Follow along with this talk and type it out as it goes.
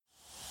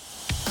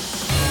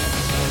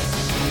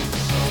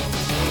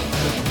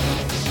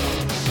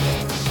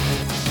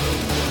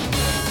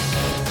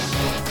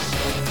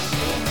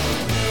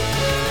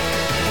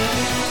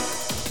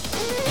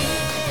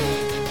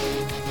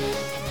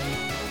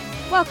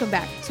Welcome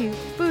back to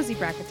Boozy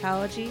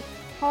Bracketology,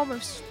 home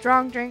of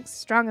strong drinks,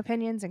 strong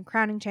opinions, and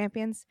crowning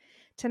champions.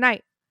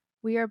 Tonight,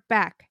 we are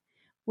back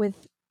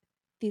with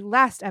the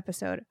last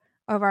episode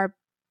of our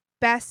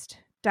best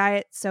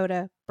diet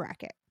soda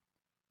bracket.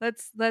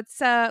 Let's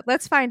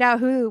find out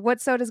what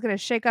soda is going to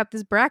shake up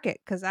this bracket,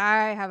 because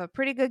I have a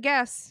pretty good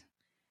guess.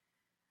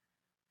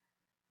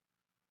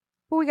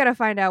 But we got to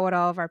find out what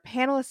all of our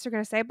panelists are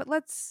going to say. But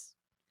let's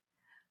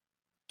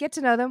get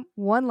to know them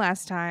one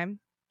last time.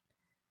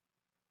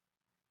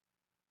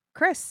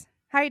 Chris,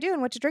 how you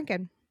doing? What you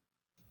drinking?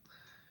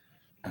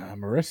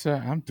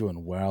 Marissa, I'm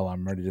doing well.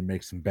 I'm ready to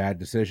make some bad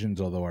decisions,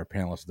 although our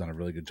panelists have done a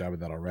really good job of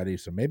that already.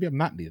 So maybe I'm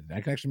not needed.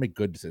 I can actually make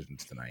good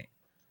decisions tonight.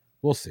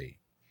 We'll see.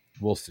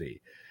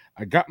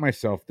 I got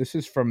myself, this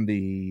is from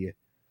the,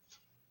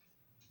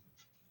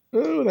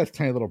 oh, that's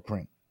tiny little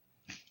print.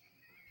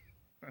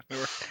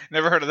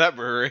 Never heard of that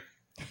brewery.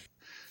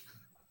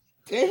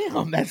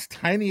 Damn, that's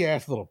tiny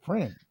ass little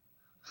print.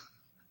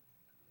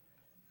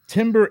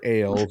 Timber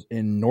Ales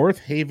in North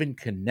Haven,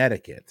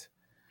 Connecticut.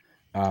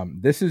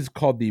 This is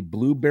called the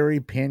Blueberry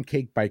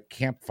Pancake by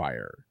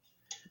Campfire.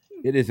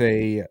 It is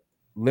a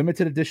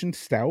limited edition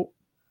stout,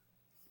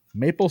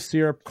 maple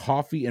syrup,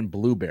 coffee, and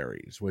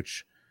blueberries,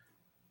 which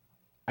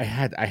I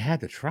had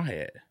to try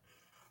it.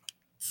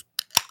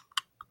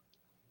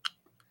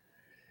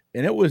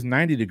 And it was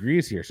 90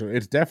 degrees here, so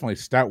it's definitely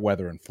stout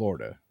weather in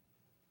Florida.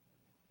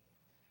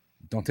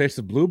 Don't taste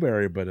the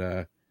blueberry, but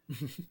a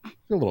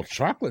little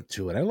chocolate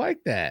to it. I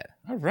like that.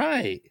 All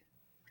right.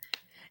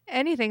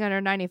 Anything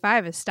under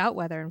 95 is stout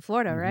weather in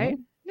Florida, right?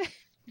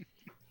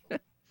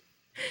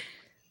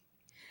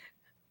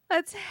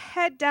 Let's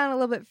head down a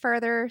little bit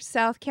further,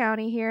 South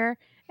County here,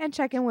 and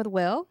check in with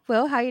Will.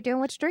 Will, how you doing?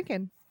 What you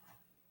drinking?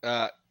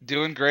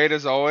 Doing great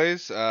as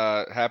always.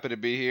 Happy to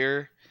be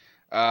here.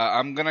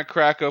 I'm gonna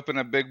crack open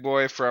a big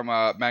boy from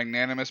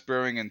Magnanimous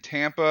Brewing in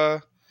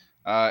Tampa.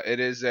 It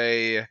is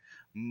a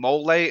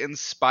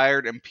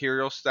mole-inspired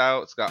imperial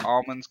stout. It's got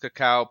almonds,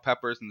 cacao,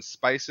 peppers, and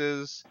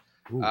spices.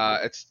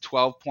 It's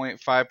 12.5%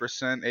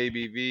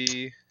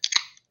 ABV.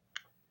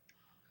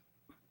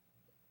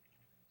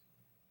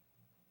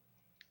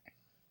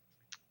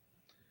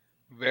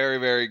 Very,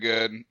 very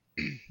good.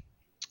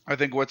 I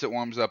think once it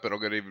warms up, it'll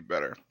get even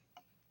better.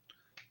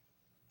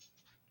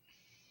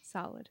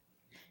 Solid.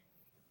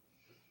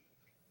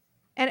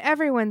 And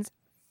everyone's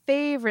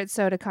favorite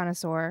soda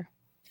connoisseur,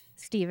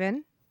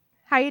 Steven.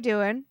 How you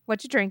doing?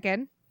 What you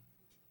drinking?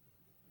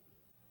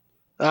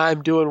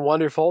 I'm doing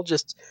wonderful.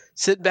 Just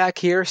sitting back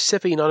here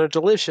sipping on a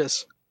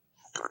delicious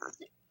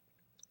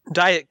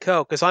Diet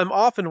Coke, as I'm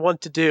often want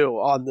to do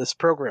on this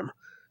program.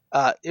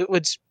 It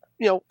would,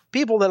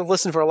 people that have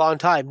listened for a long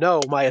time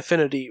know my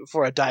affinity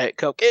for a Diet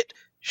Coke. It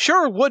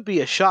sure would be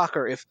a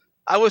shocker if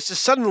I was to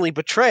suddenly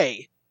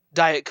betray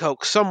Diet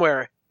Coke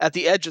somewhere at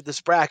the edge of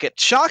this bracket.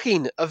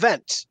 Shocking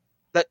event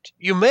that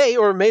you may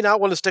or may not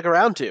want to stick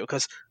around to,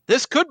 because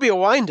this could be a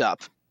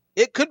wind-up.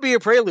 It could be a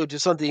prelude to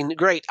something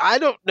great. I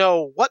don't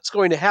know what's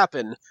going to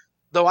happen,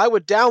 though I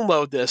would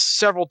download this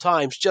several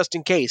times just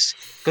in case,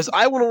 because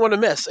I wouldn't want to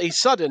miss a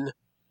sudden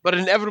but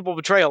inevitable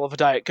betrayal of a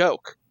Diet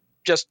Coke.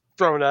 Just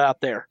throwing it out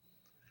there.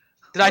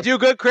 Did I do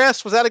good,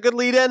 Chris? Was that a good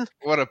lead-in?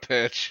 What a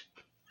pitch.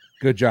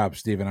 Good job,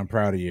 Steven. I'm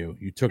proud of you.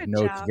 You took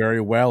notes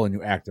very well and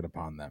you acted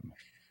upon them.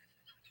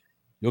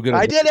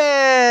 I did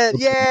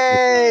it!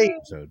 Yay!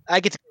 I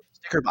get to go to the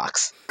sticker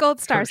box.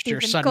 Gold star,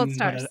 Steven. Gold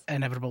stars.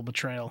 Inevitable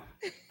betrayal.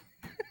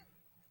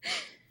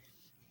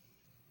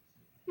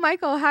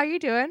 Michael, how you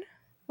doing?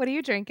 What are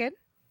you drinking?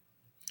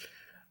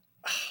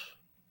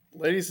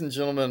 Ladies and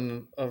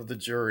gentlemen of the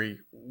jury,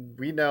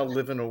 we now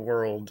live in a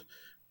world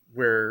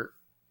where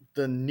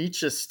the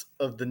nichest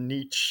of the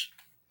niche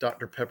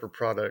Dr. Pepper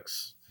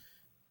products,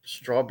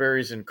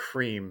 strawberries and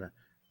cream,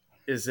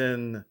 is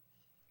in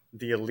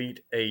the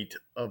Elite 8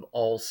 of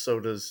all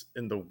sodas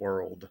in the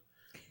world.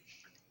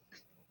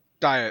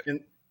 Diet.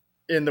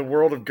 In the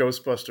world of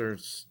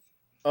Ghostbusters,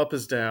 up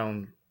is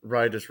down,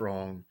 right is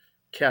wrong,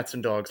 cats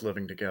and dogs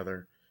living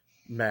together,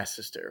 mass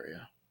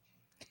hysteria.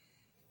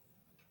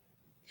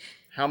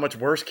 How much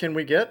worse can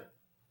we get?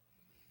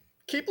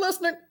 Keep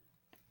listening.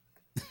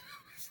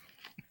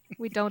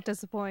 We don't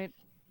disappoint.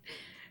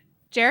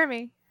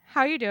 Jeremy,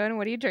 how you doing?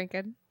 What are you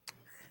drinking?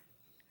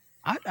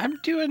 I'm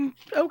doing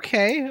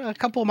okay. A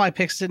couple of my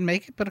picks didn't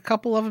make it, but a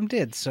couple of them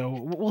did. So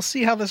we'll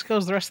see how this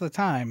goes the rest of the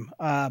time.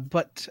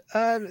 But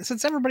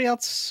since everybody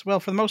else, well,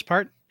 for the most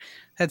part,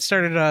 had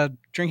started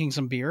drinking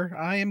some beer,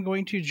 I am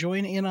going to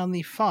join in on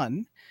the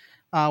fun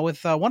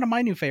with one of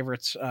my new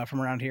favorites from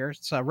around here.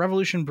 It's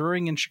Revolution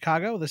Brewing in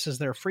Chicago. This is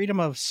their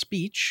Freedom of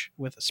Speech,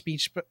 with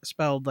speech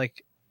spelled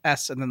like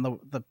S and then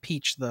the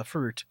peach, the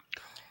fruit.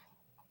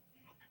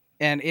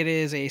 And it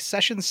is a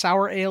session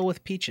sour ale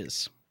with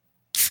peaches.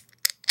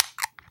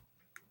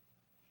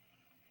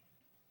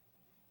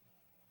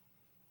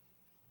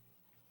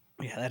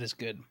 Yeah, that is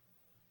good.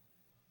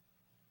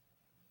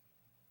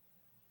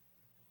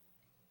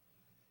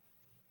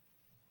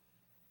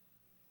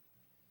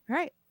 All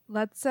right,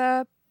 let's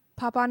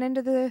pop on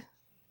into the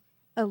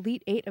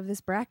Elite 8 of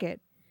this bracket.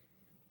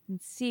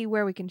 and see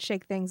where we can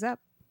shake things up.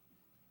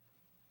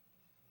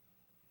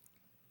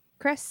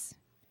 Chris,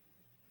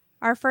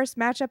 our first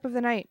matchup of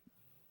the night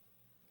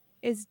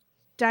is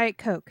Diet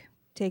Coke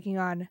taking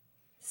on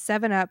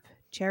 7-Up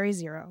Cherry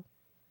Zero.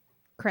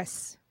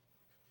 Chris.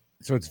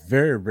 So it's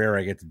very rare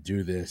I get to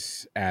do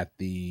this in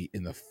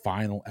the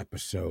final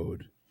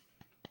episode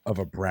of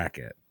a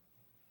bracket,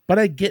 but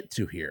I get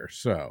to here.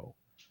 So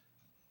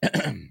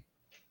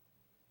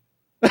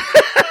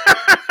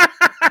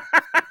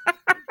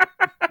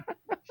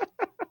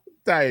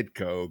Diet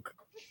Coke.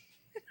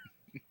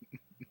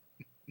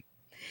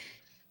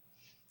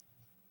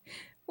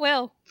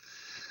 Will.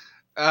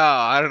 Oh,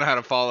 I don't know how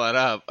to follow that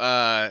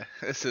up.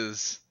 This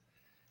is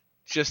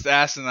just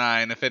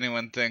asinine if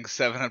anyone thinks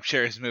 7-Up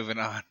Cherry's moving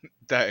on.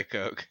 Diet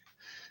Coke.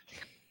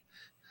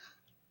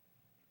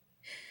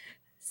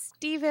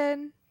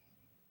 Steven.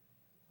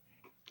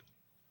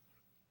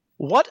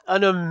 What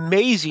an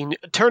amazing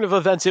turn of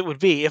events it would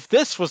be if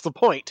this was the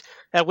point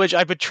at which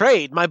I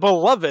betrayed my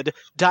beloved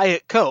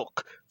Diet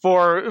Coke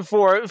for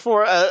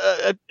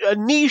a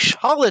niche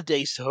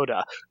holiday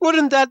soda.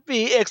 Wouldn't that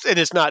be? And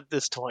it's not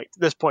this point.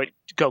 This point,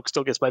 Coke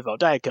still gets my vote.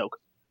 Diet Coke.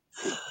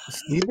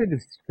 Steven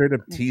is straight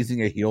up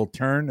teasing a heel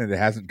turn, and it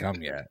hasn't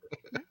come yet.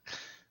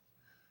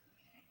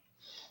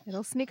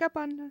 It'll sneak up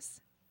on us.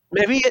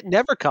 Maybe it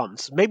never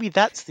comes. Maybe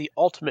that's the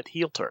ultimate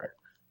heel turn.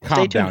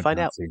 Stay tuned to find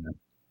out.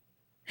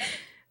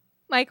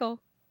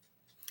 Michael.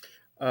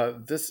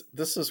 This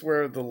is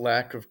where the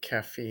lack of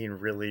caffeine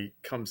really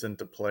comes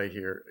into play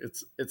here.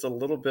 It's a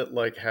little bit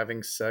like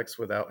having sex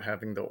without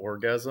having the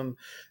orgasm.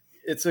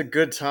 It's a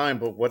good time,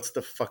 but what's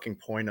the fucking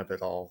point of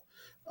it all?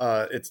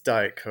 It's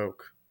Diet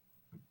Coke.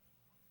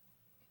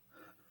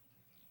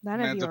 None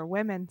of you are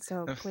women,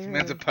 so clearly.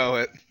 Man's a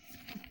poet.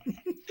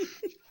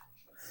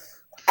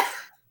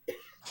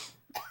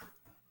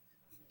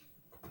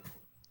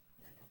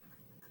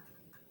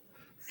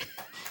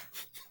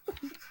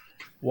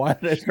 Why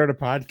did I start a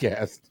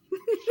podcast?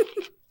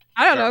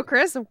 I don't know,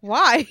 Chris.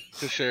 Why?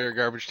 To share your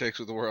garbage takes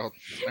with the world.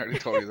 I already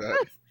told you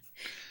that.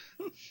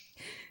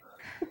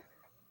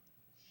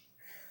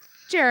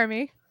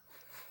 Jeremy.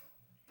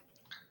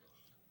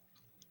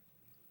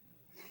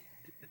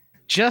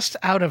 Just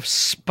out of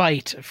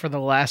spite for the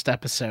last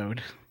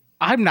episode,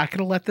 I'm not going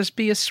to let this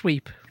be a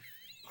sweep.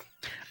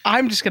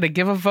 I'm just going to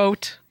give a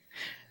vote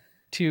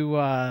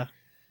to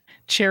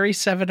Cherry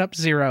 7-Up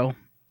Zero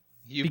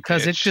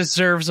because it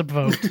deserves a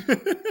vote.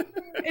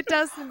 It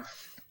doesn't,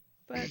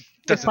 but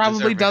it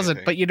probably doesn't.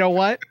 Anything. But you know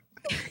what?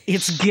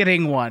 It's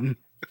getting one.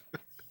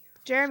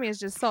 Jeremy is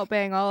just salt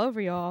baying all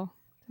over y'all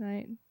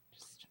tonight.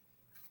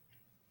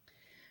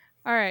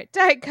 All right,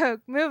 Diet Coke.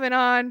 Moving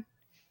on.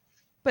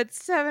 But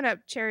 7-Up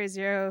Cherry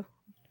Zero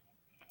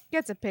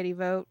gets a pity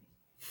vote.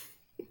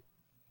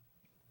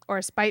 Or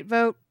a spite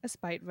vote. A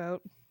spite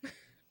vote.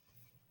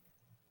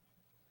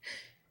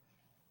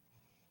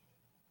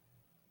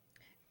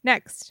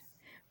 Next,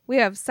 we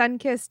have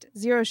Sunkissed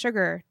Zero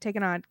Sugar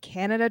taking on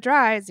Canada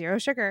Dry Zero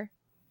Sugar.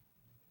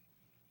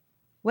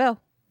 Will.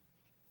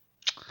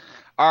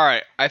 All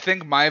right. I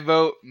think my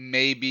vote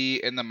may be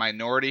in the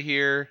minority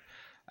here.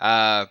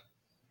 I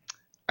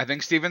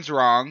think Steven's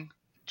wrong.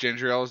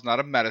 Ginger ale is not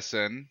a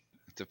medicine.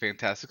 It's a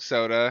fantastic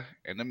soda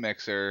in a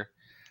mixer.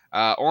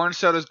 Orange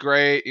soda's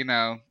great. You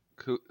know,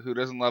 who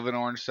doesn't love an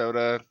orange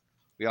soda?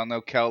 We all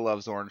know Kel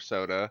loves orange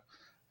soda.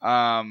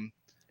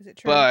 Is it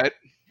true? But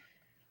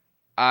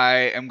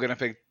I am going to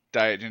pick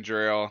Diet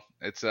Ginger Ale.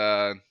 It's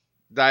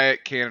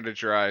Diet Canada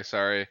Dry,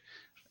 sorry.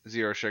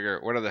 Zero sugar.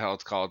 What the hell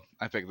it's called?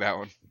 I picked that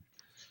one.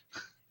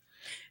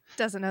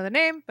 Doesn't know the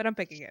name, but I'm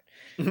picking it.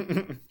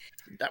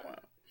 That one.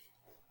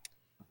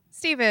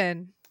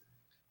 Steven.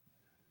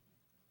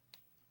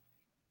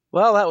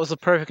 Well, that was a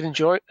perfect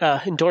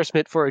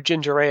endorsement for a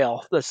ginger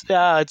ale. It's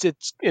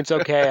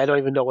okay. I don't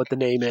even know what the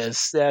name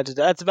is.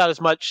 That's about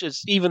as much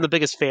as even the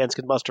biggest fans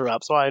can muster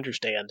up, so I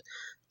understand.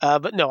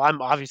 But no,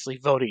 I'm obviously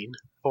voting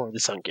for the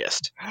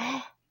Sunkissed.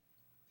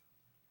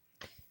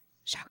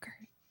 Shocker.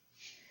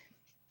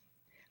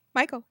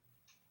 Michael.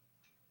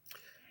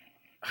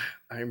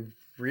 I'm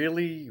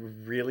really,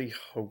 really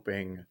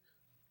hoping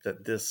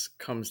that this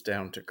comes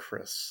down to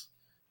Chris,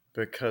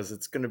 because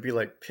it's going to be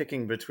like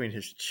picking between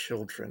his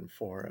children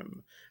for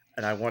him,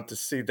 and I want to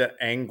see the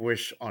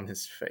anguish on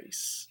his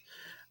face.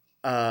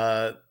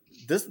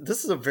 This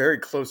is a very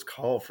close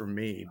call for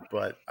me,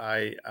 but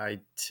I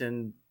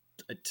tend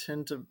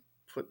to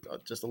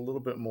put just a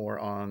little bit more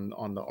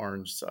on the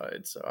orange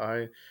side. So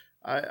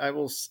I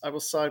will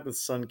side with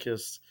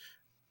Sunkissed.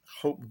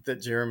 Hope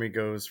that Jeremy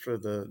goes for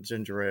the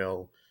ginger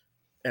ale,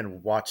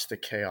 and watch the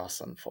chaos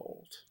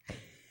unfold.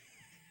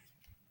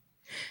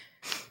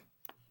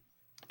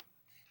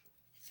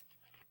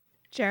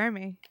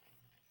 Jeremy.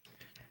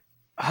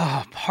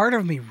 Oh, part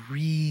of me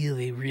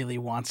really, really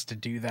wants to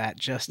do that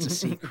just to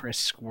see Chris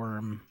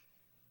squirm.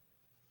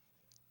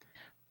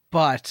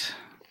 But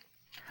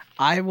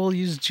I will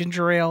use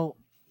ginger ale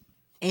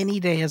any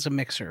day as a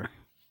mixer.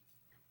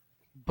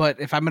 But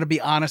if I'm going to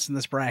be honest in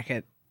this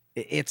bracket,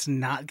 it's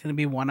not going to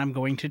be one I'm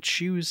going to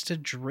choose to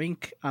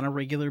drink on a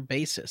regular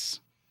basis.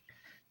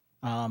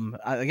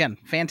 Again,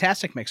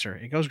 fantastic mixer.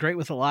 It goes great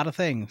with a lot of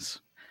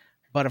things.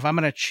 But if I'm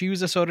going to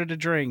choose a soda to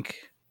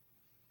drink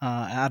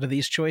out of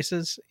these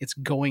choices, it's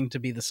going to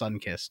be the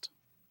Sunkist.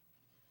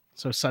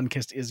 So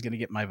Sunkist is going to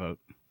get my vote.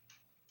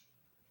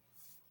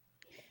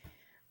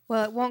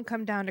 Well, it won't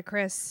come down to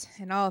Chris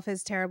and all of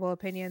his terrible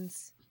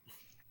opinions.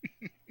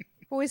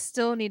 But we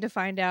still need to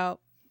find out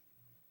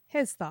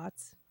his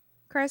thoughts.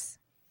 Chris?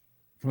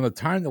 From the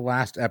time the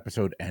last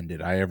episode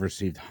ended, I have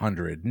received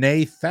hundreds,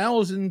 nay,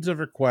 thousands of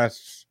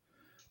requests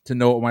to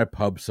know what my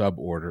pub sub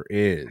order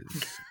is.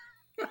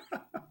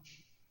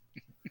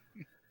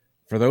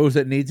 For those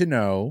that need to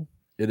know,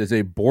 it is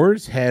a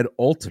Boar's Head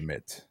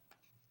Ultimate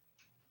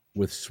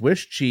with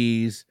Swiss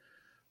cheese,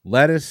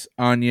 lettuce,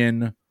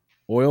 onion,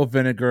 oil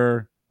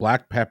vinegar,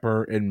 black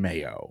pepper, and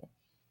mayo.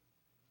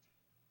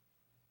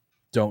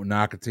 Don't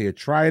knock it till you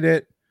tried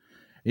it.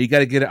 You got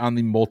to get it on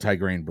the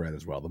multigrain bread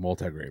as well. The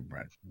multigrain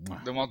bread.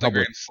 The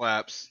multigrain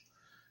slaps.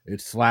 It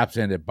slaps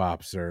and it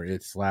bops, sir.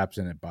 It slaps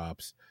and it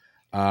bops.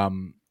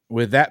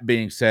 With that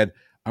being said,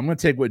 I'm going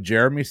to take what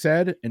Jeremy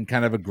said and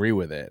kind of agree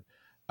with it.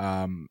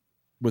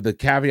 With the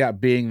caveat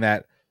being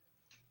that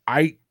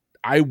I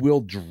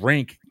will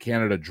drink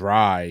Canada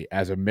Dry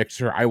as a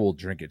mixer. I will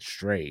drink it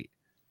straight.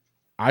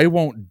 I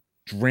won't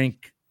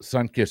drink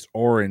Sunkist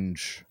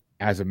Orange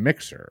as a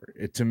mixer.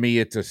 To me,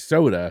 it's a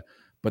soda,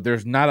 but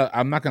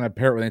I'm not going to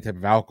pair it with any type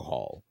of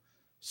alcohol.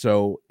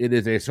 So it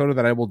is a soda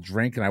that I will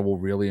drink and I will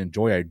really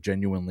enjoy. I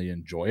genuinely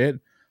enjoy it,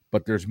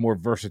 but there's more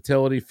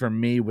versatility for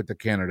me with the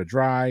Canada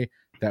Dry.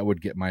 That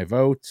would get my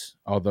vote,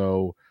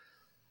 although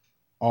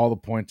all the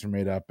points are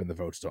made up and the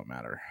votes don't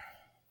matter.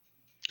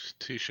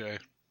 Touche.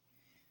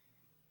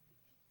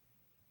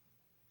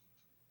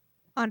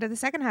 On to the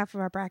second half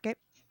of our bracket.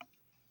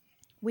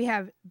 We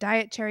have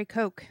Diet Cherry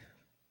Coke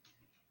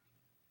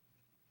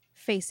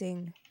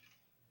facing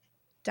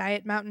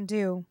Diet Mountain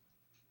Dew.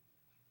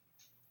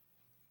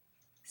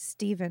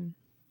 Steven.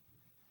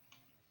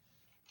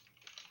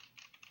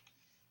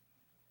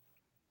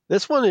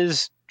 This one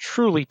is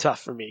truly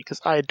tough for me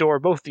because I adore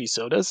both these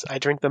sodas. I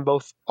drink them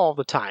both all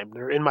the time.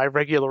 They're in my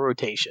regular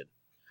rotation.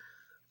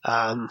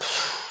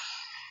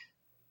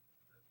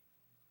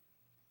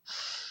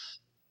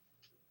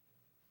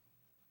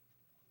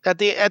 At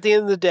the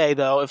end of the day,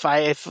 though, if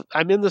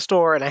I'm in the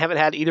store and I haven't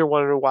had either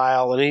one in a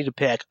while and I need to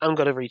pick, I'm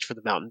going to reach for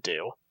the Mountain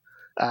Dew.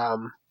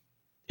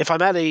 If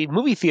I'm at a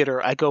movie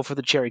theater, I go for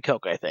the Cherry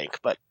Coke, I think.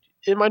 But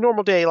in my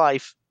normal day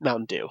life,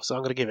 Mountain Dew. So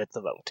I'm going to give it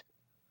the vote.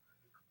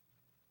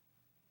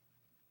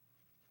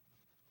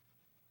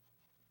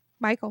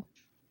 Michael.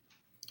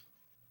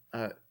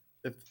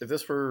 If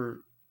this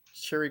were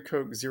Cherry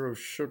Coke Zero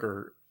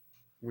Sugar,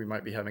 we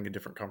might be having a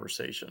different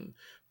conversation.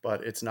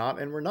 But it's not,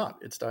 and we're not.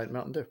 It's Diet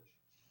Mountain Dew.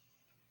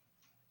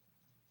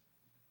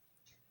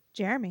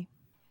 Jeremy.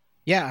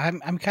 Yeah,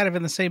 I'm kind of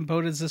in the same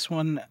boat as this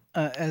one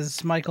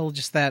as Michael.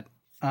 Just that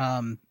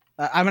I'm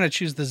going to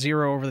choose the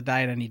zero over the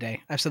diet any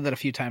day. I've said that a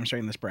few times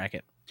during this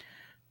bracket.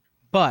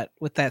 But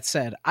with that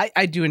said,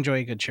 I do enjoy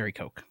a good Cherry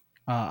Coke.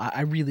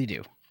 I really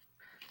do.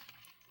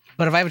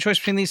 But if I have a choice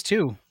between these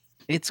two,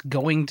 it's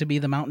going to be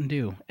the Mountain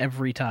Dew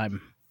every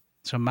time.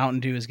 So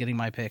Mountain Dew is getting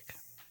my pick.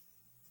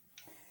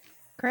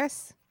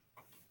 Chris?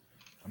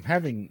 I'm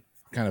having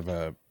kind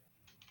of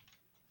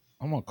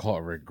I won't call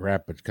it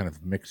regret, but kind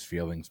of mixed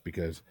feelings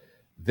because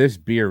this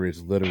beer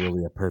is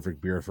literally a perfect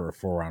beer for a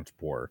 4-ounce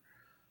pour.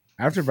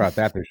 After about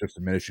that, there's just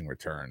diminishing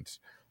returns.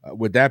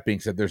 With that being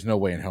said, there's no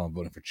way in hell I'm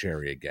voting for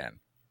Cherry again.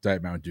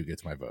 Diet Mountain Dew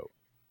gets my vote.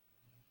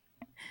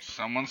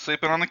 Someone's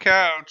sleeping on the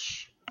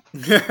couch.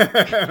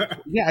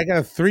 Yeah, I got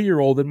a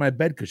 3-year-old in my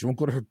bed because she won't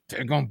go to her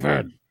dang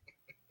bed.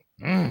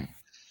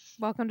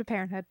 Welcome to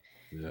Parenthood.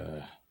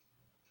 Yeah.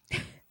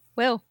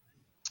 Will?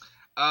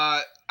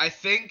 I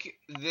think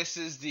this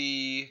is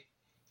the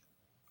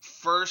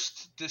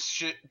first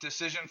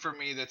decision for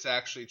me that's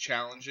actually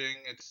challenging.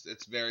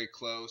 It's very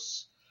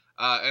close.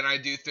 And I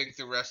do think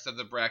the rest of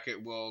the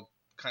bracket will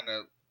kind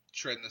of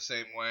trend the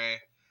same way.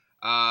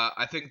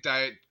 I think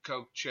Diet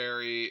Coke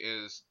Cherry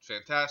is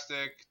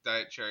fantastic.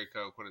 Diet Cherry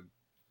Coke,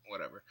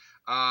 whatever.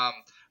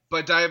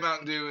 But Diet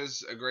Mountain Dew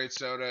is a great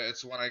soda.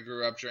 It's one I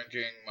grew up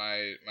drinking.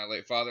 My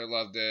late father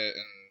loved it,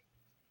 and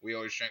we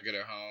always drank it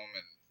at home.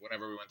 And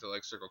whenever we went to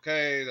like Circle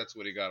K, that's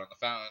what he got on the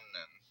fountain.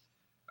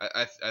 And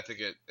I think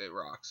it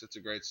rocks. It's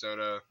a great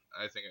soda.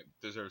 I think it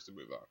deserves to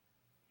move on.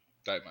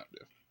 Diet Mountain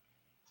Dew.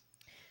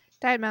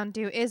 Diet Mountain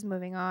Dew is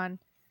moving on.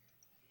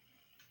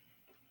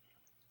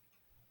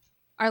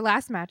 Our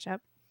last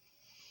matchup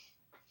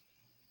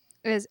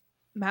is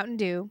Mountain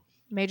Dew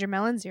Major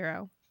Melon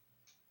Zero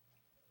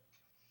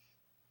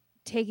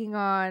taking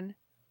on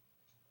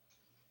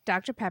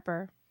Dr.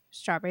 Pepper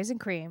Strawberries and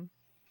Cream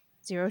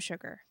Zero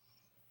Sugar.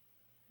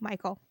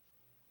 Michael.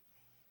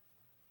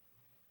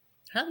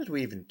 How did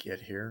we even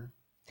get here?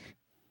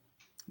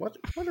 What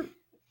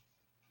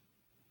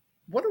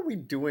are we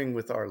doing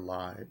with our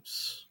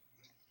lives?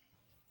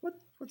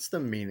 What's the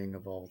meaning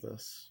of all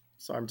this?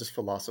 So I'm just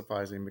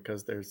philosophizing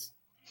because there's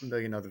a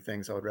million other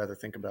things I would rather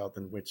think about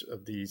than which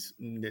of these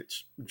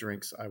niche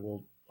drinks I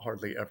will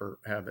hardly ever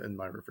have in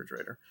my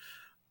refrigerator.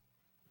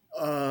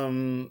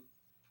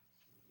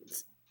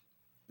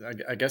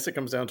 I guess it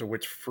comes down to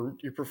which fruit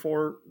you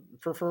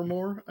prefer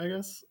more. I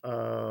guess,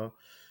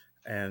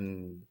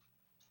 and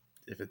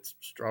if it's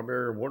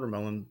strawberry or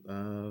watermelon,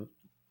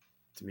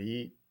 to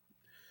me,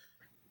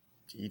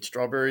 you eat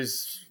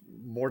strawberries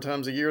more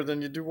times a year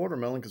than you do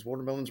watermelon because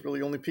watermelons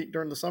really only peak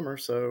during the summer.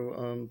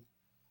 So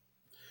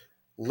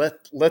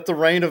let the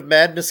reign of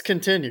madness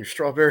continue.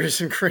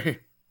 Strawberries and cream.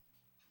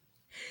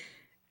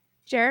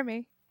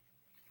 Jeremy.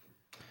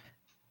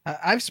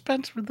 I've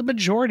spent the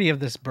majority of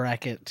this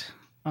bracket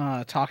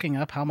talking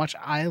up how much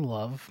I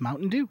love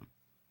Mountain Dew.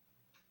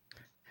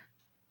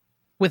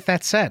 With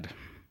that said,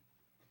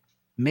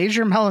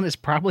 Major Melon is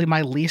probably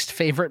my least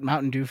favorite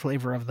Mountain Dew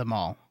flavor of them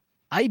all.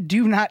 I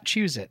do not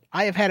choose it.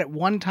 I have had it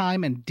one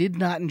time and did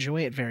not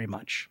enjoy it very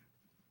much.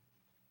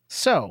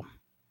 So,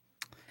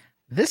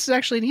 this is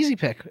actually an easy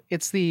pick.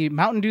 It's the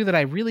Mountain Dew that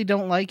I really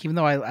don't like, even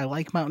though I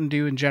like Mountain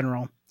Dew in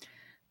general,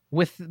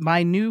 with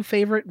my new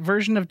favorite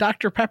version of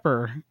Dr.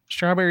 Pepper,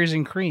 strawberries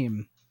and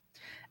cream.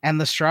 And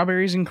the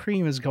strawberries and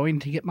cream is going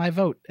to get my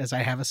vote as I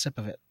have a sip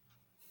of it.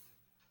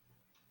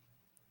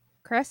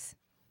 Chris?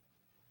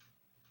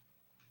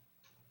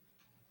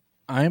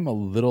 I'm a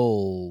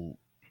little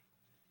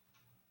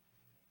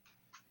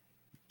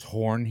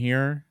torn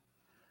here,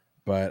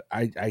 but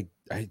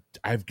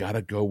I've got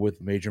to go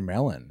with Major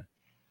Melon.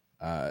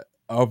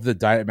 Of the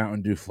Diet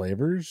Mountain Dew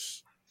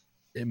flavors,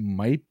 it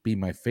might be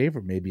my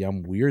favorite. Maybe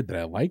I'm weird that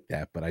I like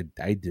that, but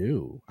I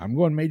do. I'm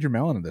going Major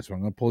Melon in this one.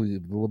 I'm going to pull a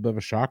little bit of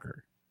a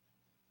shocker.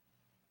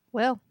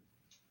 Will?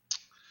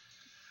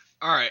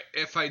 All right.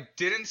 If I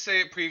didn't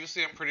say it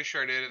previously, I'm pretty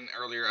sure I did in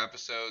earlier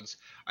episodes.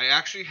 I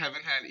actually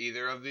haven't had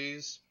either of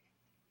these.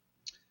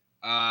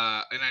 And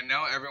I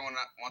know everyone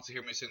wants to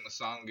hear me sing the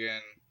song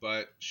again,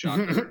 but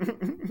shocker,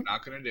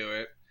 not going to do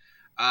it.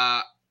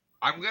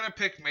 I'm going to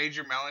pick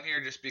Major Melon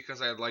here just because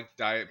I like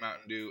Diet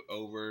Mountain Dew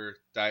over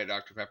Diet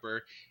Dr.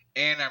 Pepper.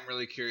 And I'm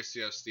really curious to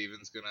see how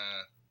Steven's going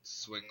to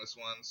swing this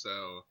one.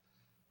 So,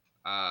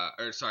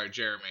 sorry,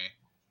 Jeremy.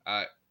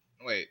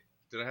 Wait,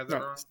 did I have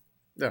that wrong?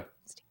 Yeah.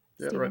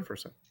 Yeah, Steven. right,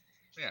 first time.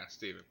 Yeah,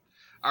 Steven.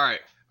 All right.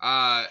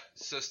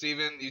 So,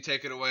 Steven, you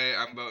take it away.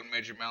 I'm voting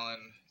Major Melon.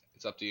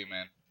 It's up to you,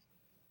 man.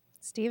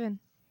 Steven.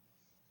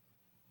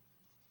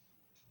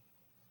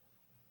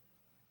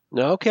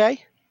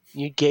 Okay.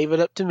 You gave it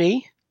up to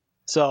me.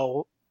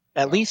 So,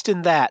 at least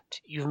in that,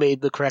 you've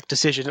made the correct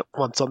decision at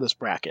once on this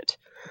bracket.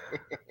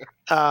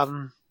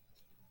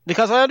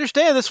 Because I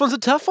understand this one's a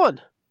tough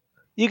one.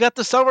 You got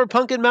the Summer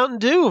Pumpkin Mountain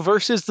Dew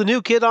versus the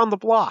new kid on the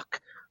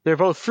block. They're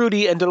both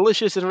fruity and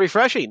delicious and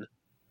refreshing.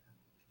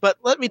 But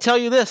let me tell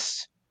you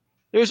this.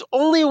 There's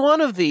only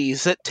one of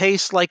these that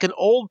tastes like an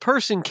old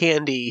person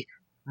candy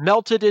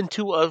melted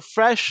into a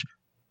fresh,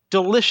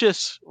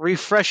 delicious,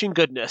 refreshing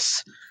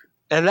goodness.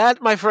 And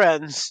that, my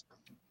friends,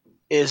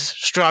 is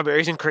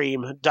strawberries and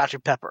cream Dr.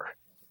 Pepper.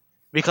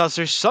 Because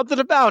there's something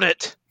about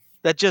it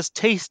that just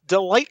tastes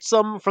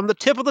delightsome from the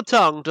tip of the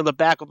tongue to the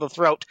back of the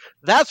throat.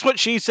 That's what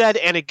she said,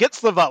 and it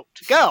gets the vote.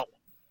 Go!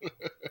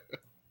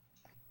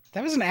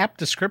 That was an apt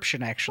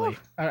description, actually.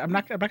 I'm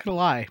not going to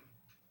lie.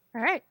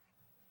 All right.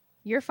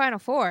 Your final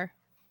four,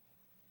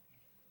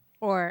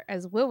 or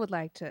as Will would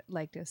like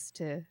us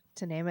to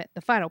name it, the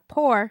final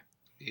pour,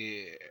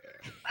 Yeah.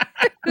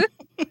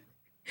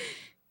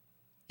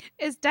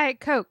 is Diet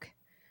Coke,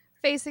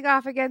 facing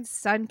off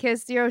against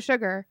Sunkist Zero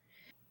Sugar,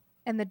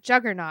 and the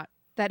juggernaut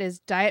that is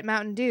Diet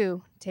Mountain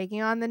Dew,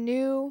 taking on the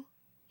new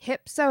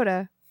hip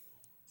soda,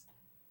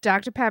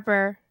 Dr.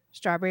 Pepper,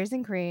 strawberries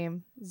and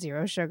cream,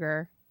 zero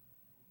sugar.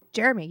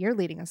 Jeremy, you're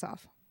leading us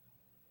off.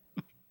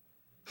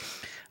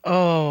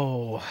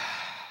 Oh,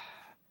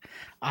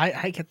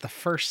 I get the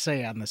first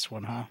say on this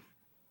one, huh?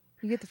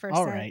 You get the first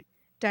All say. right.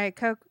 Diet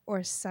Coke or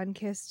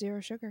Sunkist Zero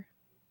Sugar?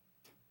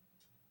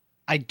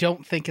 I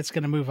don't think it's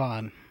going to move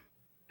on.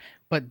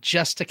 But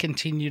just to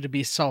continue to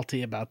be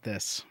salty about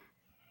this,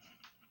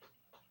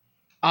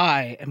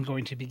 I am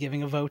going to be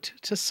giving a vote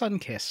to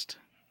Sunkist.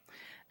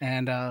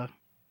 And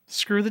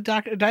screw the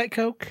Diet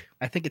Coke.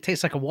 I think it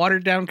tastes like a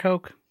watered down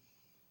Coke.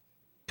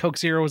 Coke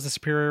Zero was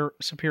the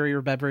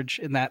superior beverage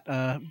in that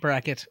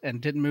bracket and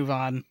didn't move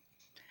on.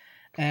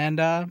 And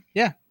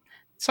yeah,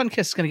 Sunkist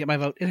is going to get my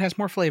vote. It has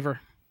more flavor.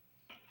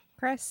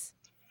 Chris?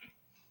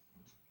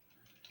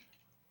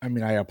 I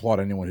mean, I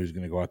applaud anyone who's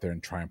going to go out there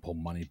and try and pull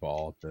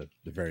Moneyball at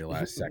the very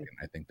last second.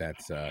 I think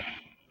that's a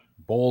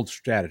bold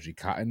strategy,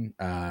 Cotton.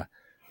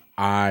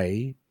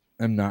 I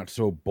am not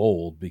so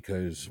bold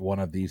because one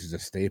of these is a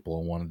staple,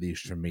 and one of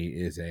these for me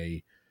is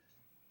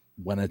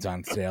when it's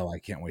on sale, I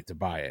can't wait to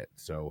buy it.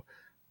 So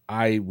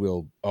I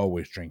will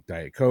always drink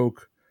Diet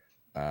Coke.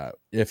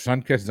 If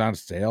Sunkist is on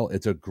sale,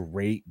 it's a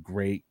great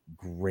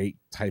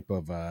type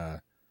of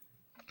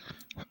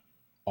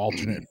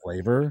alternate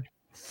flavor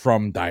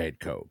from Diet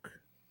Coke.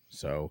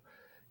 So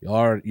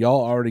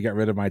y'all already got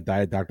rid of my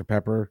Diet Dr.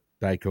 Pepper.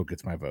 Diet Coke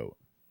gets my vote.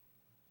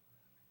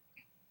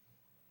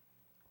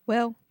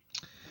 Will?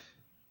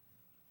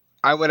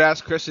 I would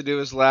ask Chris to do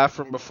his laugh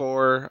from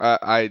before.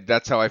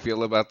 That's how I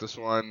feel about this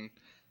one.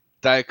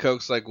 Diet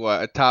Coke's like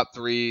what, a top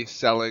 3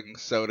 selling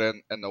soda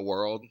in the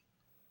world.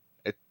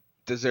 It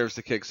deserves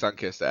to kick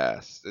Sunkist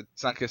ass.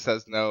 Sunkist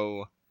has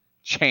no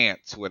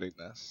chance winning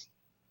this.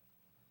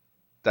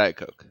 Diet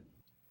Coke.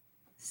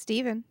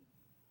 Steven.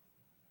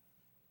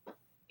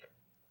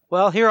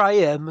 Well, here I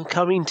am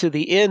coming to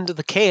the end of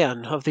the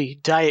can of the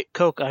Diet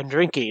Coke I'm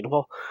drinking.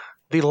 Will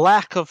the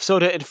lack of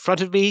soda in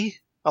front of me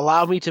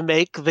allow me to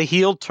make the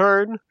heel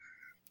turn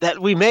that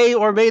we may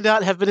or may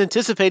not have been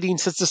anticipating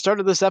since the start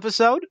of this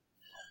episode?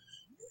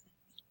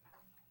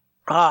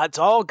 It's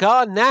all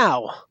gone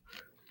now.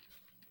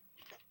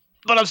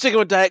 But I'm sticking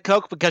with Diet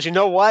Coke because you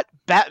know what?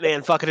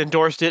 Batman fucking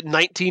endorsed it in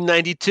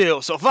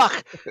 1992. So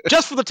fuck,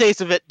 just for the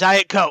taste of it,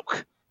 Diet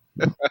Coke.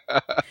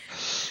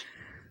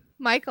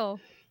 Michael.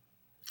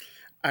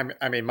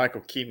 I mean,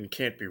 Michael Keaton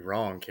can't be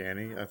wrong, can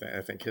he?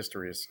 I think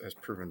history has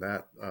proven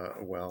that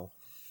well.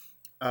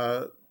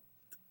 I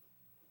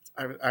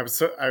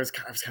was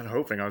kind of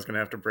hoping I was going to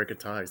have to break a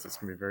tie. So it's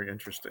going to be very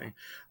interesting.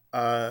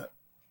 I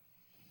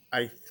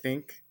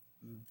think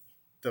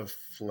the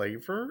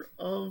flavor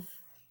of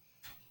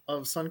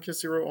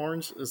Sunkist Zero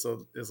Orange is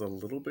a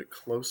little bit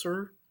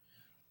closer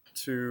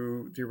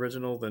to the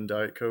original than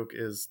Diet Coke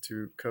is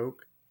to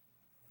Coke.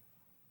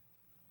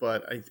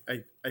 But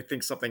I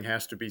think something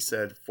has to be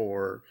said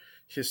for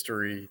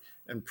history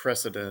and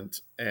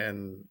precedent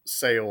and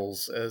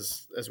sales,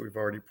 as we've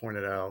already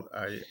pointed out.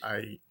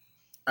 I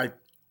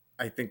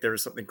think there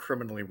is something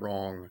criminally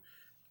wrong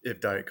if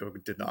Diet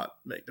Coke did not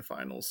make the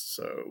finals.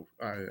 So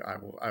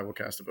I will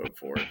cast a vote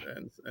for it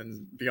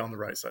and be on the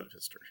right side of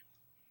history.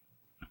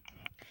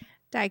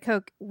 Diet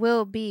Coke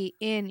will be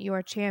in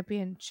your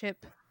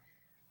championship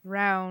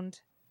round.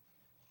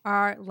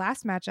 Our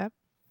last matchup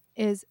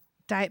is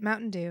Diet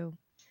Mountain Dew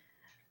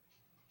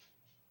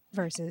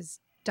versus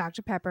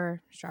Dr.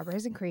 Pepper,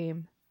 Strawberries and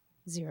Cream,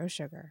 Zero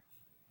Sugar.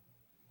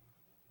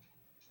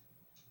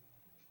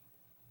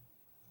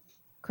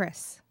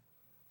 Chris.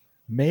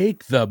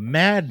 Make the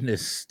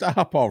madness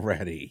stop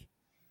already.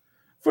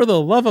 For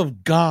the love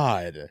of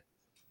God.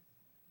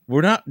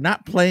 We're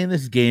not playing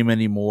this game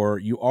anymore.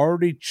 You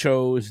already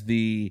chose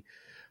the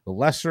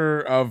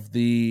lesser of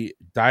the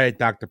Diet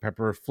Dr.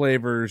 Pepper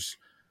flavors.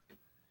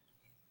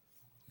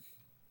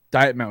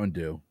 Diet Mountain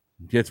Dew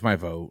gets my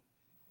vote.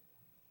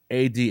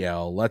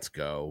 ADL, let's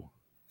go.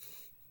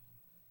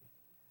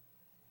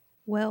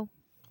 Will.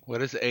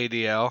 What is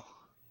ADL?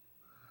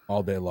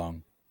 All day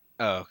long.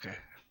 Oh, okay.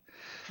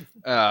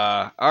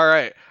 All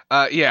right.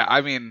 Yeah,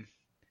 I mean,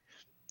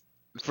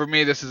 for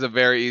me, this is a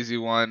very easy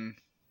one.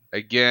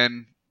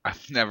 Again,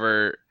 I've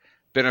never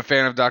been a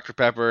fan of Dr.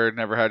 Pepper,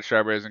 never had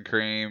Strawberries and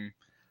Cream.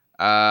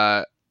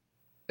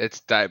 It's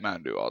Diet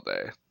Mountain Dew all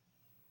day.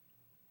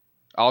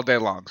 All day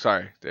long.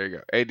 Sorry. There you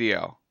go.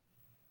 ADL.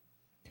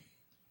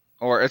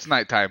 Or it's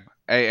nighttime.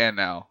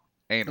 ANL.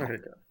 Anal. There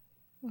you go.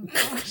 Oh,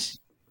 gosh.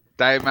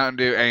 Diet Mountain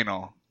Dew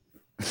anal.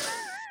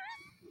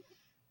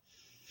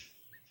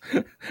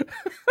 You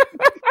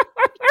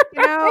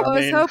know, I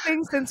was mean-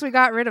 hoping since we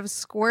got rid of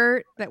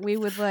Squirt that we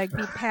would like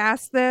be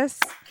past this.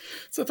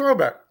 It's a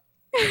throwback.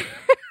 I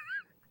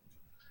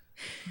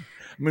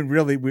mean,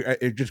 really,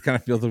 it just kind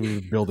of feels like we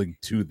were building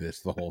to this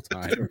the whole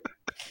time.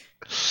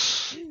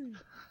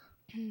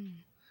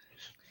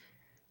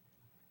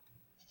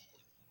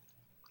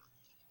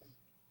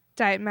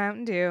 Diet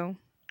Mountain Dew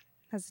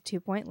has a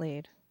 2-point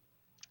lead.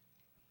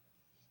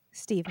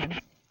 Steven.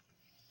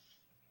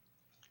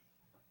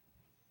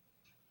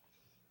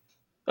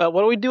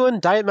 What are we doing?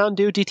 Diet Mountain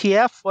Dew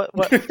DTF?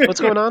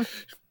 What's going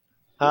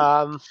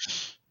on?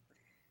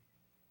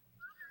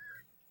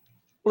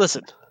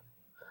 Listen,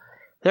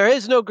 there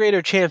is no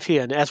greater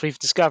champion, as we've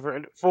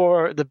discovered,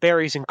 for the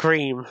berries and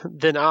cream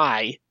than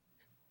I.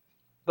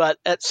 But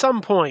at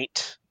some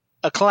point,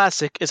 a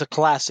classic is a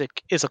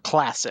classic is a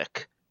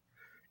classic.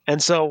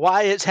 And so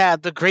why it's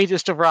had the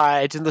greatest of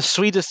rides and the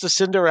sweetest of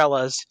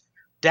Cinderellas,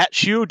 that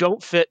shoe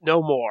don't fit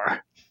no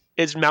more.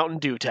 It's Mountain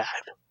Dew time.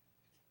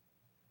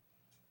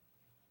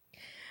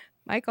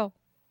 Michael.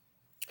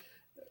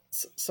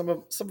 Some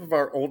of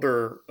our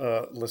older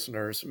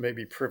listeners may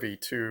be privy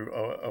to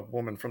a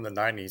woman from the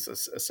 90s,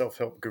 a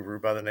self-help guru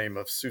by the name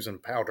of Susan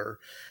Powder,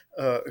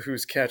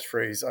 whose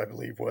catchphrase, I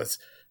believe, was,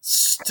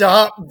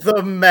 "Stop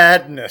the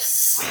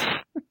madness."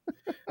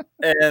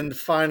 And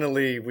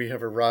finally, we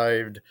have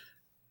arrived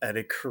at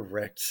a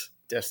correct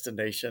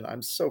destination.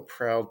 I'm so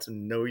proud to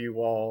know you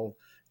all.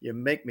 You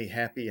make me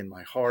happy in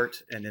my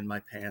heart and in my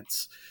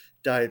pants.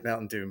 Diet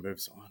Mountain Dew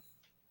moves on.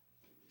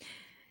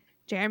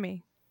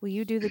 Jeremy, will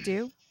you do the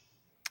do?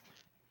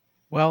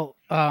 Well,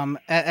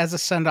 as a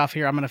send off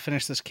here, I'm going to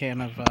finish this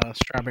can of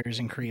strawberries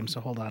and cream.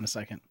 So hold on a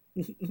second.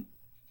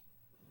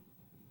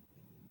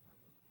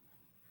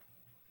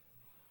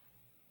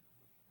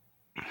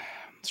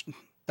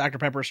 Dr.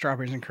 Pepper,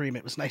 strawberries and cream.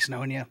 It was nice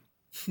knowing you.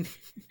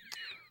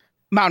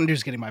 Mountain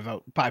Dew's getting my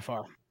vote by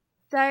far.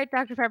 Diet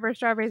Dr. Pepper,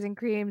 Strawberries and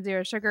Cream,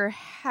 Zero Sugar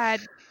had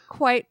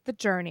quite the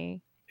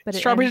journey. But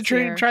Strawberries and ends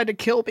cream here. tried to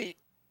kill me.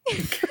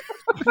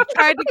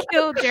 Tried to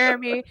kill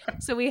Jeremy,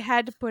 so we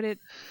had to put it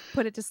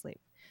to sleep.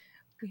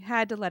 We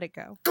had to let it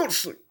go. Go to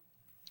sleep.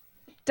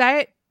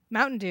 Diet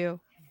Mountain Dew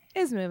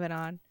is moving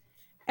on.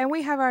 And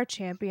we have our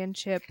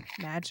championship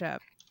matchup.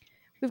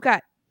 We've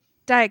got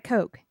Diet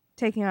Coke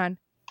taking on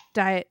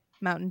Diet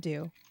Mountain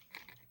Dew.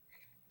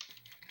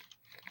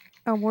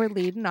 And we're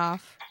leading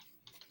off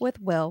with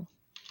Will.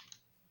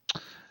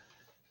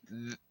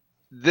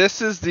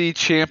 This is the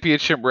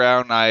championship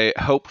round I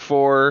hoped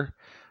for.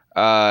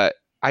 I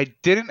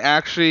didn't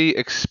actually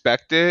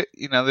expect it.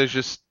 You know,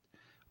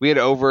 we had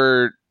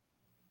over,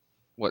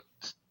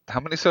 how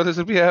many sodas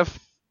did we have?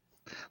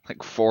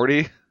 Like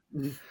 40?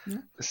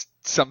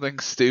 Something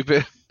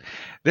stupid.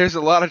 There's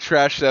a lot of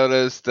trash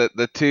sodas. That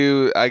the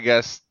two, I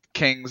guess,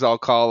 kings, I'll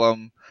call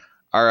them,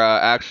 are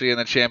actually in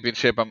the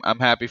championship. I'm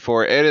happy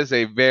for it. It is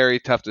a very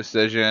tough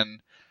decision.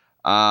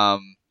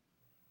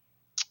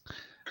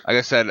 Like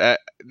I said,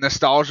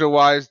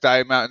 nostalgia-wise,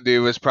 Diet Mountain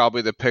Dew is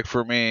probably the pick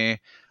for me,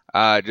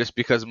 just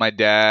because of my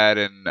dad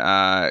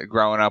and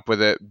growing up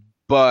with it.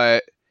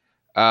 But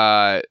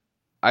I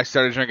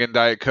started drinking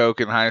Diet Coke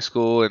in high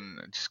school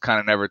and just kind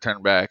of never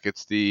turned back.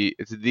 It's the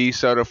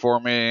soda for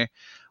me.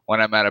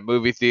 When I'm at a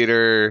movie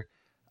theater,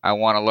 I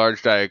want a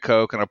large Diet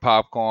Coke and a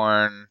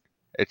popcorn.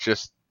 It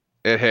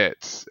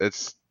hits.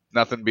 It's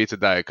nothing beats a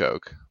Diet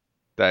Coke.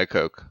 Diet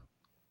Coke.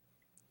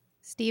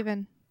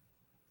 Steven.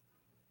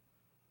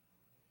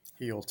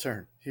 Heel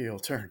turn, heel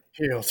turn,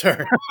 heel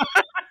turn.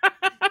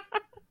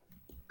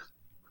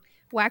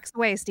 Wax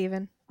away,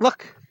 Steven.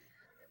 Look,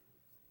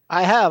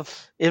 I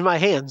have in my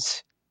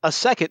hands a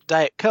second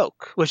Diet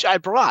Coke, which I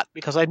brought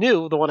because I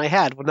knew the one I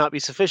had would not be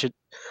sufficient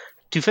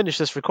to finish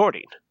this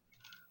recording.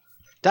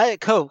 Diet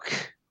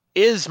Coke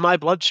is my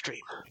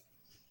bloodstream.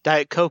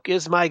 Diet Coke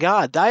is my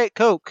God. Diet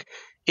Coke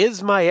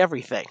is my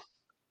everything.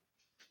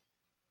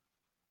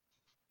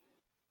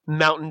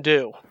 Mountain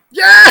Dew.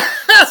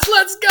 Yes,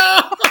 let's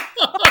go.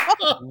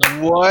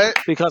 What?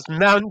 Because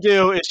Mountain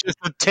Dew is just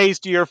the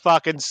tastier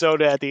fucking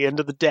soda at the end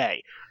of the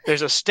day.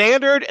 There's a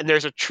standard and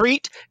there's a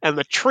treat, and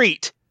the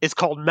treat is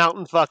called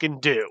Mountain fucking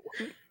Dew.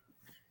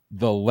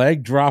 The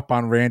leg drop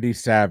on Randy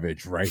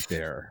Savage right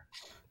there.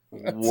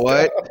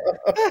 What?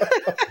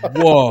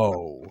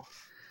 Whoa.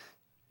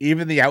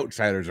 Even the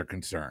outsiders are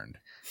concerned.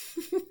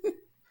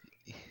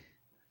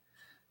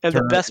 And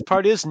the best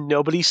part is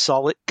nobody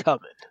saw it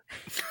coming.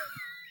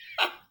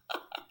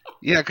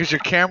 Yeah, because your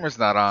camera's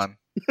not on.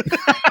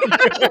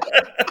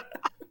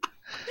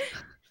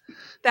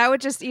 That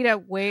would just eat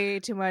up way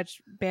too much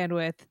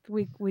bandwidth.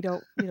 We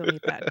don't need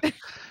that.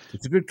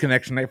 It's a good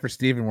connection night for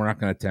Steven. We're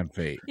not going to tempt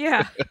fate.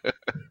 Yeah.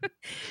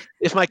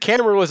 If my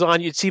camera was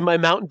on, you'd see my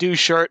Mountain Dew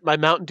shirt, my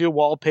Mountain Dew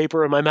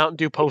wallpaper, and my Mountain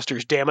Dew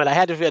posters. Damn it, I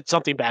had to get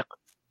something back.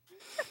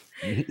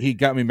 He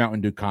got me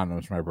Mountain Dew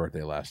condoms for my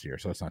birthday last year,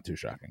 so it's not too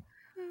shocking.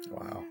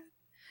 Wow.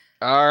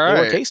 All They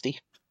were right. tasty.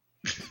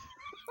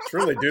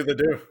 Truly do the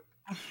do.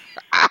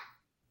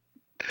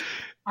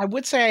 I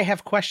would say I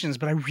have questions,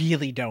 but I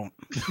really don't.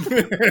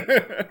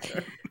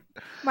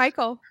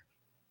 Michael.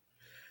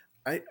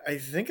 I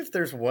think if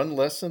there's one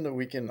lesson that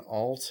we can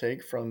all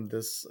take from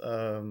this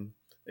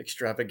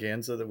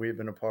extravaganza that we've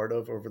been a part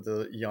of over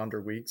the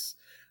yonder weeks,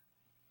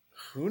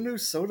 who knew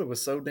soda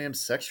was so damn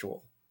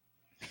sexual?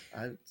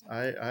 I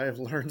have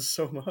learned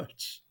so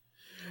much.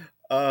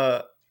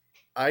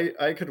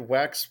 I could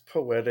wax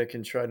poetic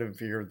and try to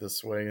veer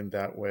this way and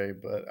that way,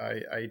 but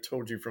I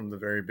told you from the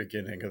very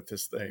beginning of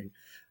this thing,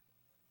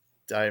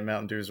 Diet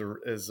Mountain Dew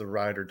is a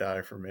ride or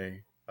die for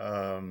me.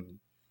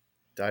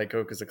 Diet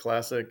Coke is a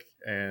classic,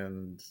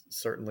 and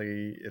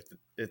certainly if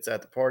it's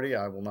at the party,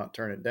 I will not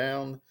turn it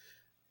down.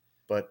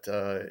 But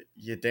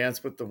you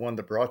dance with the one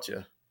that brought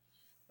you,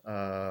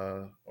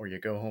 or you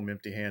go home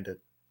empty-handed,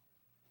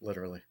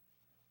 literally.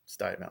 It's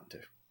Diet Mountain Dew.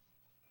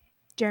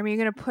 Jeremy,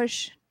 you're going to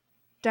push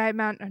Diet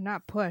Mountain, or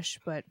not push,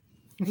 but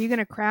are you going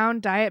to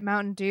crown Diet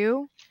Mountain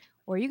Dew,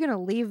 or are you going to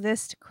leave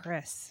this to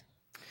Chris?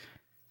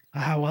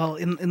 Well,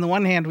 in the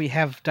one hand, we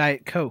have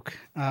Diet Coke,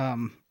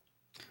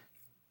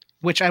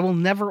 which I will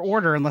never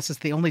order unless it's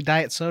the only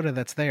diet soda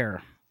that's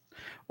there.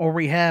 Or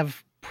we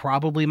have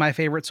probably my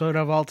favorite soda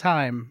of all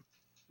time,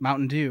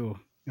 Mountain Dew,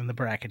 in the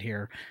bracket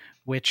here,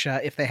 which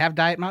if they have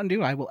Diet Mountain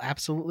Dew, I will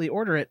absolutely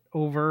order it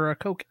over a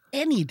Coke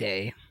any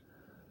day.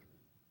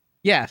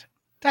 Yeah,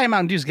 Diet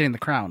Mountain Dew is getting the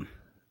crown.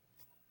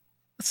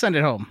 Let's send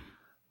it home.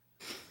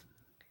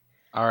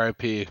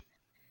 R.I.P.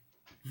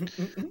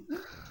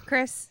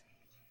 Chris,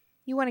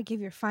 you want to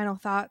give your final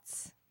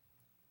thoughts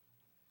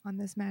on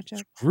this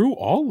matchup? Screw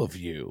all of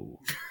you.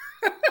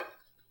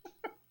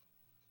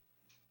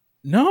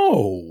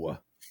 No.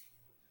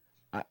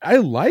 I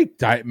like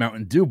Diet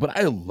Mountain Dew, but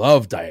I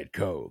love Diet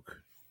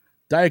Coke.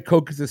 Diet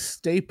Coke is a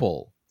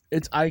staple.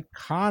 It's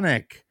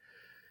iconic.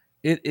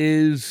 It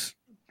is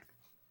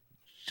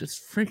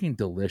just freaking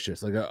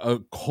delicious. Like a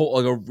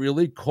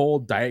really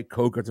cold Diet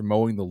Coke after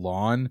mowing the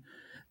lawn.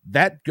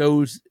 That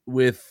goes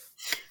with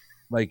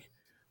like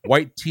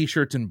white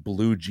t-shirts and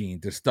blue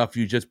jeans, the stuff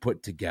you just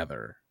put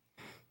together.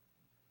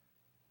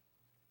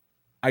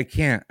 I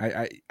can't.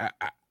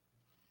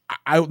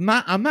 I'm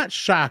not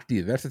shocked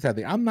either. That's the sad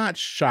thing. I'm not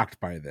shocked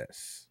by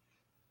this.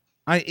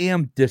 I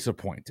am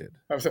disappointed.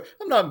 I'm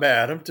not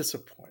mad. I'm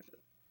disappointed.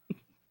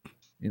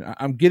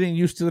 I'm getting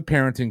used to the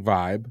parenting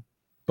vibe,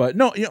 but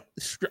no,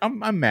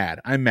 I'm mad.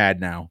 I'm mad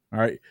now. All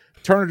right.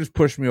 Turner just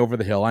pushed me over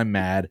the hill. I'm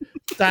mad.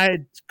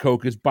 Diet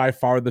Coke is by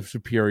far the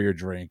superior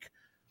drink.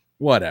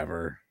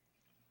 Whatever.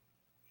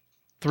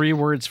 3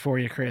 words for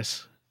you,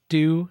 Chris.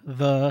 Do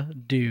the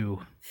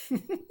do.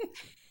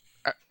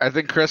 I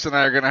think Chris and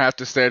I are going to have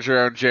to stage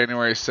around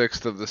January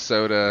 6th of the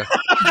soda.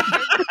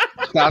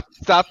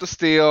 Stop the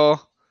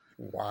steal.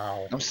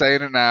 Wow. I'm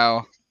saying it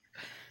now.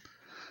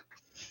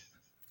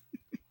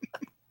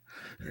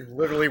 You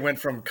literally went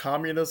from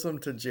communism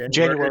to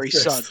January 6th.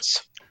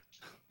 Suds.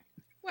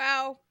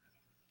 Wow.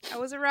 That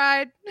was a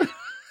ride.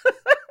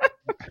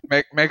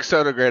 Make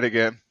soda great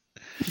again.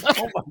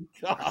 Oh my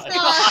god.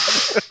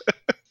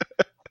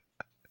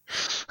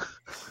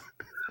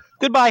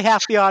 Goodbye,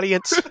 half the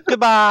audience.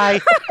 Goodbye.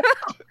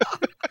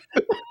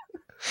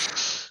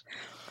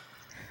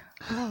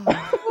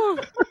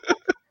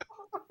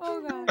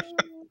 Oh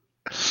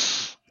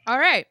gosh. All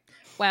right.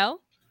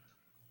 Well,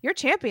 you're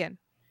champion.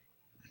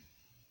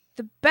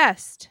 The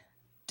best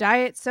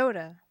diet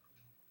soda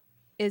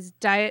is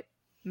Diet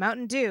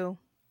Mountain Dew.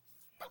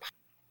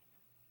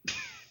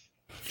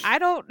 I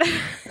don't.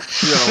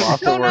 I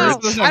don't know.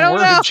 I don't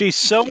know. She's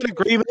so in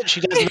agreement,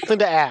 she has nothing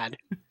to add.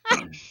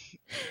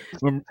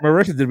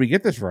 Marissa, did we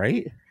get this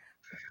right?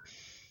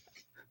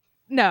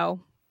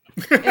 No,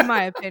 in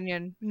my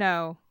opinion,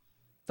 no.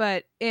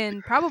 But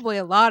in probably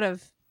a lot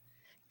of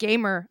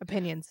gamer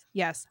opinions,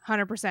 yes,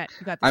 100%.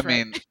 You got this I right.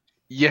 mean,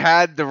 you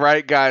had the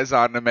right guys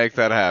on to make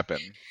that happen.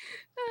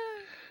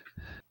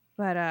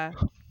 But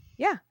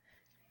yeah,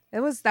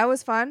 that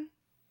was fun.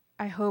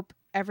 I hope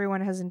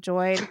everyone has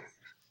enjoyed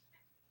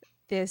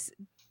this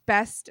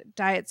best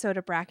diet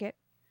soda bracket.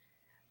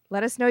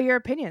 Let us know your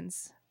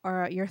opinions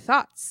or your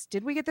thoughts.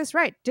 Did we get this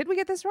right? Did we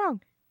get this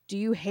wrong? Do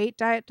you hate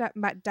Diet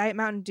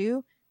Mountain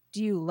Dew?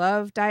 Do you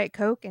love Diet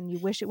Coke and you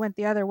wish it went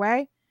the other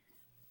way?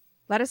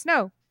 Let us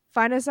know.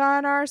 Find us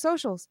on our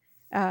socials.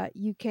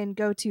 You can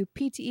go to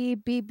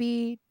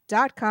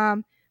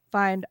ptebb.com,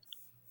 find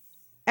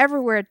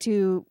everywhere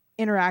to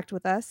interact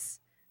with us.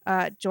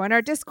 Join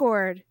our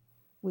Discord.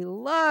 We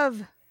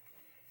love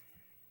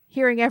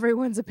hearing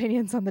everyone's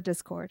opinions on the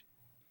Discord.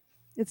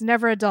 It's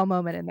never a dull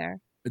moment in there.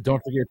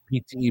 Don't forget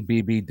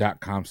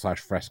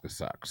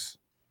ptebb.com/fresca-sucks.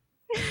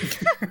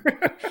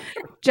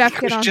 Jeff,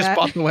 get on Just that.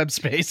 bought the web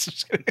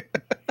space.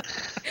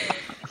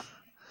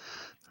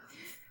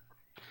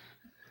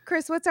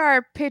 Chris, what's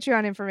our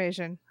Patreon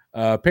information?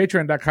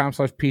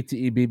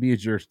 Patreon.com/PTEBB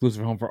is your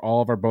exclusive home for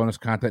all of our bonus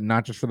content,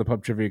 not just for the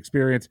Pub Trivia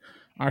Experience,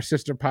 our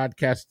sister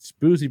podcasts,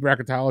 Boozy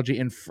Bracketology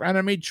and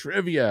Frenemy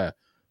Trivia,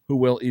 who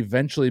will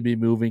eventually be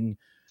moving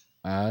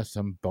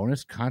some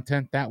bonus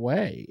content that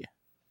way.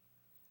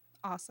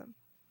 Awesome.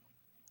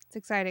 It's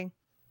exciting.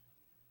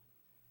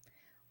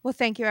 Well,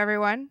 thank you,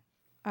 everyone.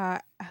 I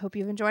hope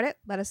you've enjoyed it.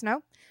 Let us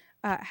know.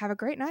 Have a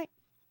great night.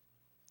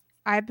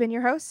 I've been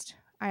your host.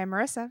 I am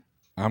Marissa.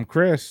 I'm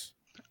Chris.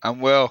 I'm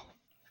Will.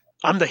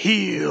 I'm the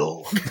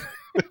heel.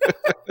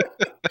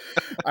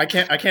 I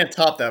can't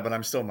top that, but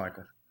I'm still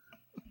Michael.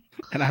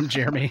 And I'm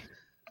Jeremy.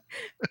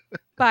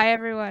 Bye,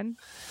 everyone.